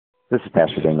This is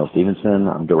Pastor Daniel Stevenson.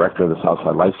 I'm director of the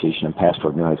Southside Life Station and pastor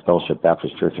of New Heights Fellowship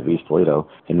Baptist Church of East Toledo,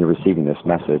 and you're receiving this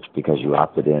message because you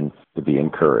opted in to be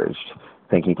encouraged.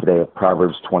 Thinking today of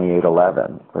Proverbs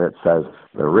 28:11, where it says,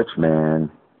 "The rich man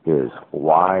is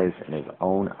wise in his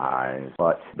own eyes,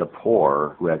 but the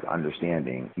poor who has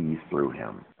understanding sees through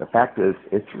him." The fact is,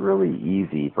 it's really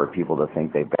easy for people to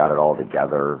think they've got it all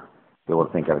together, people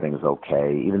to think everything is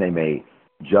okay. Even they may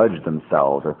judge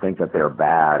themselves or think that they're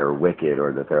bad or wicked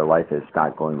or that their life is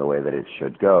not going the way that it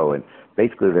should go. And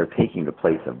basically they're taking the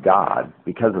place of God.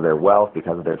 Because of their wealth,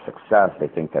 because of their success, they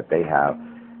think that they have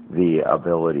the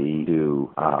ability to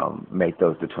make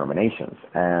those determinations.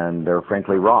 And they're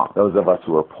frankly wrong. Those of us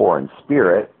who are poor in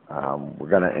spirit, we're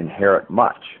going to inherit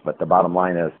much. But the bottom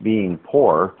line is being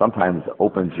poor sometimes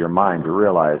opens your mind to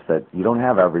realize that you don't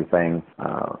have everything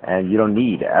and you don't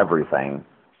need everything.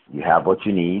 You have what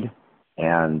you need.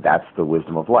 And that's the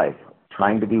wisdom of life.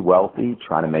 Trying to be wealthy,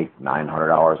 trying to make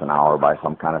 $900 an hour by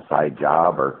some kind of side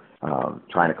job, or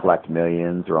trying to collect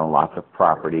millions or own lots of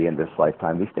property in this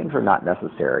lifetime, these things are not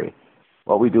necessary.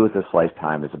 What we do with this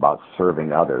lifetime is about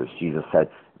serving others. Jesus said,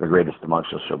 "The greatest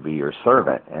amongst you shall be your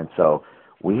servant." And so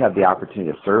we have the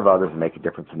opportunity to serve others and make a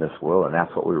difference in this world, and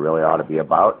that's what we really ought to be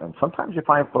about. And sometimes you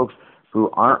find folks who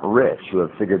aren't rich who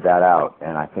have figured that out,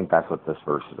 and I think that's what this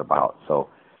verse is about. So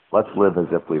let's live as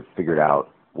if we've figured out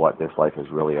what this life is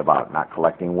really about, not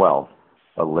collecting wealth,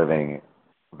 but living,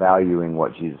 valuing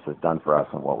what Jesus has done for us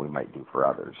and what we might do for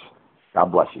others.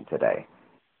 God bless you today.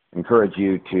 I encourage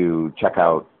you to check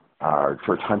out our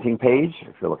church hunting page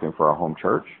if you're looking for a home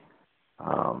church.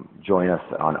 Join us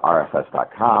on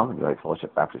rfs.com, New Heights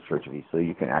Fellowship Baptist Church of East Toledo.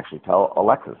 You can actually tell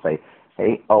Alexa, say,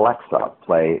 "Hey, Alexa,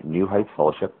 play New Heights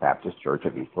Fellowship Baptist Church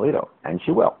of East Toledo," and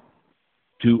she will.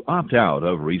 To opt out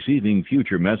of receiving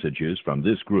future messages from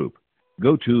this group,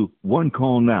 go to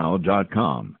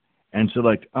onecallnow.com and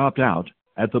select Opt Out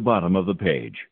at the bottom of the page.